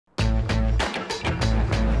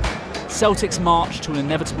Celtic's march to an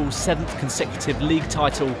inevitable 7th consecutive league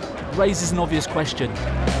title raises an obvious question.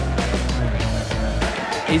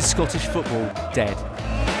 Is Scottish football dead?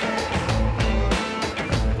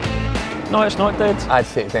 No, it's not dead. I'd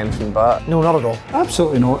say it's anything but. No, not at all.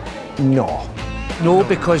 Absolutely not. No. No,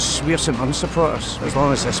 because we're St Mirren supporters. As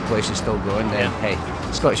long as this place is still going, then hey,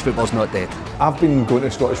 Scottish football's not dead. I've been going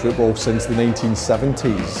to Scottish football since the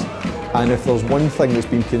 1970s, and if there's one thing that's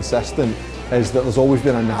been consistent is that there's always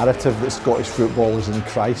been a narrative that Scottish football is in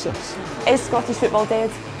crisis. Is Scottish football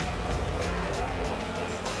dead?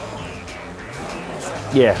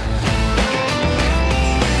 Yeah.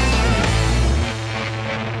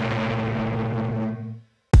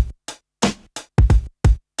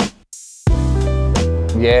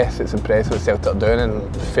 Yes, it's impressive what Celtic are doing,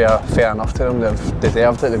 and fair enough to them. They've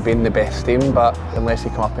deserved it, they've been the best team, but unless you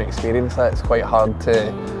come up and experience that, it's quite hard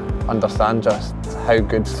to understand just how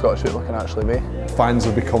good Scottish football can actually be. Fans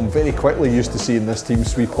have become very quickly used to seeing this team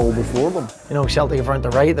sweep all before them. You know, Celtic have earned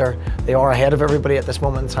the right. They are ahead of everybody at this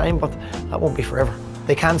moment in time, but that won't be forever.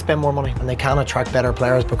 They can spend more money and they can attract better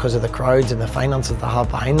players because of the crowds and the finances they have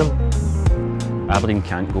behind them. Aberdeen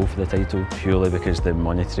can't go for the title purely because of the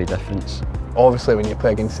monetary difference. Obviously when you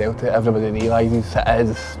play against Celtic, everybody realises it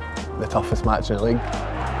is the toughest match in the league.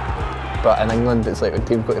 But in England, it's like when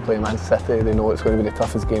teams go to play Man City, they know it's going to be the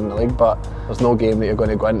toughest game in the league, but there's no game that you're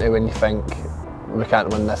going to go into when you think we can't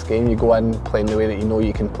win this game. You go in playing the way that you know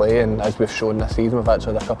you can play, and as we've shown this season, we've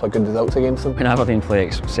actually had a couple of good results against them. When Aberdeen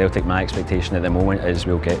play Celtic, my expectation at the moment is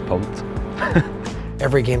we'll get pumped.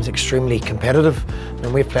 Every game's extremely competitive,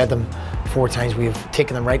 and we've played them 4 times. We've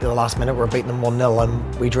taken them right to the last minute. We're beating them 1-0,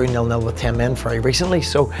 and we drew 0-0 with 10 men very recently.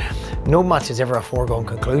 So no match is ever a foregone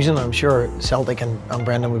conclusion. I'm sure Celtic and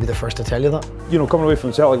Brendan would be the first to tell you that. You know, coming away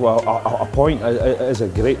from Celtic with a point is a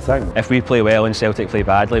great thing. If we play well and Celtic play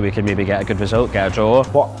badly, we can maybe get a good result, get a draw.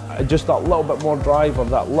 But just that little bit more drive, or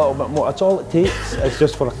that little bit more, that's all it takes. It's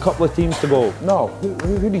just for a couple of teams to go, no,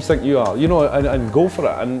 who do you think you are? You know, and go for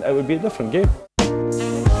it, and it would be a different game.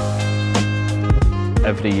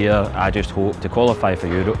 Every year I just hope to qualify for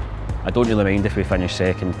Europe. I don't really mind if we finish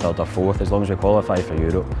 2nd, 3rd or 4th, as long as we qualify for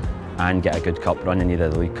Europe and get a good cup run in either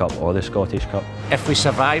the League Cup or the Scottish Cup. If we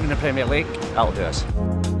survive in the Premier League, that'll do us.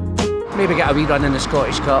 Maybe get a wee run in the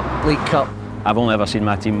Scottish Cup, League Cup. I've only ever seen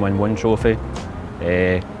my team win 1 trophy,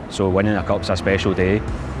 so winning a cup's a special day.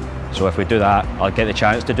 So if we do that, I'll get the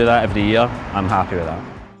chance to do that every year, I'm happy with that.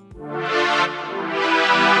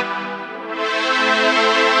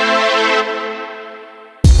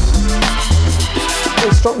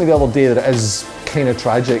 It struck me the other day that it is kind of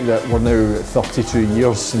tragic that we're now 32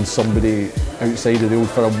 years since somebody outside of the Old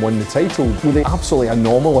Firm won the title. With the absolutely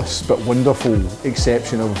anomalous but wonderful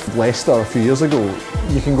exception of Leicester a few years ago,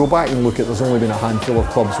 you can go back and look at there's only been a handful of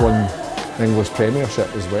clubs won the English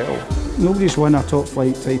Premiership as well. Nobody's won a top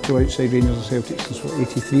flight title outside Rangers and Celtic since what,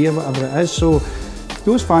 83 or whatever it is, so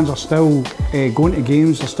those fans are still going to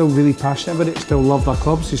games, they're still really passionate about it, still love their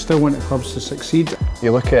clubs, they still want the clubs to succeed.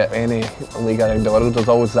 You look at any league around the world, there's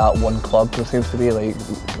always that one club. There seems to be, like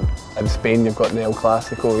in Spain you've got the El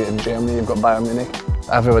Clasico, in Germany you've got Bayern Munich.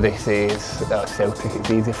 Everybody says that Celtic, it's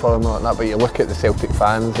easy for them like that, but you look at the Celtic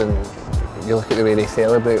fans and you look at the way they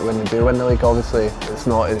celebrate when they do win the league. Obviously it's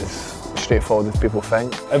not as straightforward as people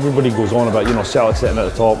think. Everybody goes on about, you know, Celtic sitting at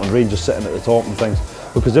the top and Rangers sitting at the top and things,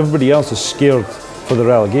 because everybody else is scared for the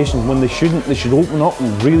relegation when they shouldn't. They should open up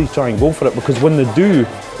and really try and go for it, because when they do,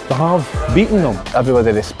 they have beaten them.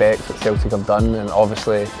 Everybody respects what Celtic have done, and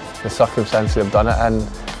obviously the circumstances they've done it in.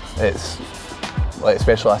 It's like,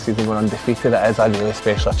 especially last season going undefeated, it is a really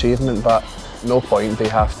special achievement, but no point do you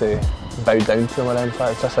have to bow down to them or anything.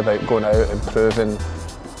 It's just about going out and proving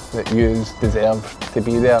that you deserve to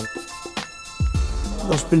be there.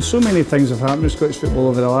 There's been so many things that have happened in Scottish football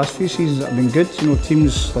over the last few seasons that have been good. You know,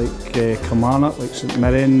 teams like Kilmarnock, like St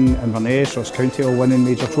Mirren, Inverness, Ross County all winning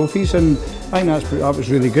major trophies, and I think that was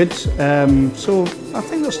really good. So I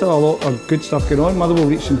think there's still a lot of good stuff going on. Motherwell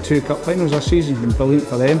reaching 2 cup finals this season has been brilliant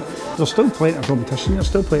for them. There's still plenty of competition, there's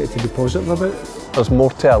still plenty to be positive about. There's more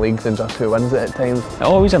to a league than just who wins it at times. It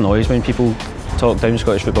always annoys when people talk down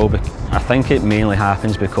Scottish football, but I think it mainly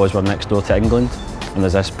happens because we're next door to England and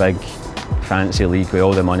there's this big fancy league with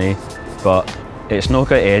all the money, but it's not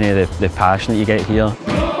got any of the passion that you get here.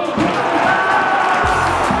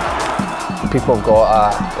 People have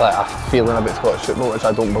got a feeling about Scottish football which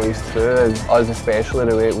I don't believe is true. Us especially,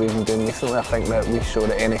 the way we've been doing recently, I think that we show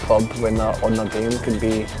that any club when they're on their game can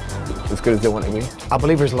be as good as they want to be. I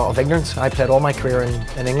believe there's a lot of ignorance. I played all my career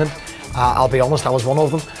in England, I'll be honest, I was one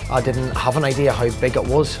of them. I didn't have an idea how big it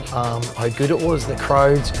was, how good it was, the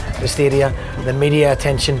crowds, the stadia, the media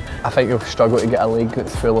attention. I think you'll struggle to get a league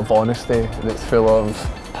that's full of honesty, that's full of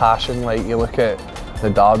passion. Like, you look at the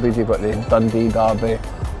derbies, you've got the Dundee derby,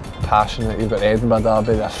 passionate, you've got the Edinburgh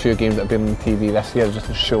derby. There's a few games that have been on TV this year just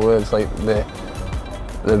to show us like the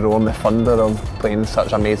roar and the thunder of playing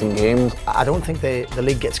such amazing games. I don't think the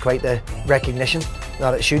league gets quite the recognition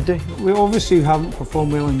that it should do. We obviously haven't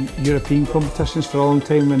performed well in European competitions for a long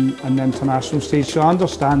time and the international stage, so I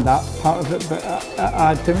understand that part of it, but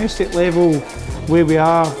at a domestic level, where we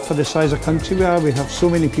are, for the size of country we are, we have so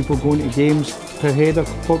many people going to games per head of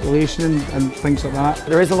population and things like that.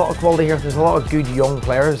 There is a lot of quality here, there's a lot of good young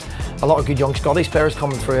players, a lot of good young Scottish players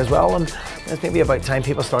coming through as well, and it's maybe about time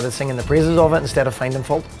people started singing the praises of it instead of finding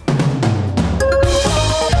fault.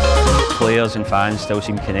 Players and fans still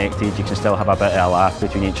seem connected, you can still have a bit of a laugh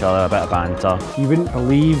between each other, a bit of banter. You wouldn't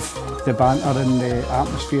believe the banter and the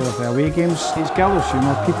atmosphere of the away games. It's girlish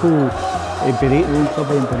humour, people berate their own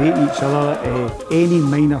club and berate each other. Any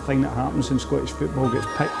minor thing that happens in Scottish football gets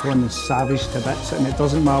picked on and savaged to bits, and it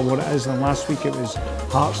doesn't matter what it is. And last week it was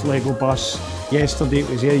Hearts Lego bus, yesterday it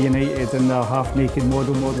was Ayr United and their half-naked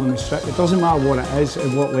model modelling the strip. It doesn't matter what it is,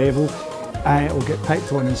 at what level. It will get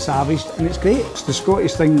picked on and savaged, and it's great. It's the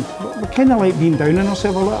Scottish thing. We're kind of like being down on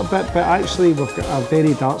ourselves a little bit, but actually we've got a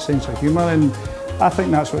very dark sense of humour, and I think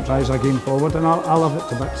that's what drives our game forward, and I love it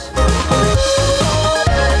to bits.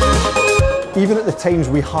 Even at the times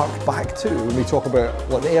we hark back to, when we talk about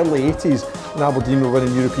like the early 80s, and Aberdeen were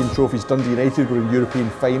winning European trophies, Dundee United were in European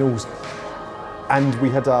finals, and we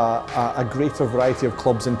had a greater variety of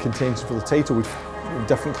clubs in contention for the title, with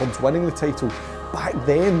different clubs winning the title. Back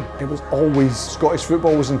then, it was always Scottish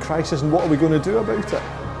football was in crisis, and what are we going to do about it?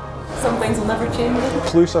 Some things will never change.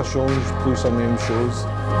 Plus ça change, plus ça même chose.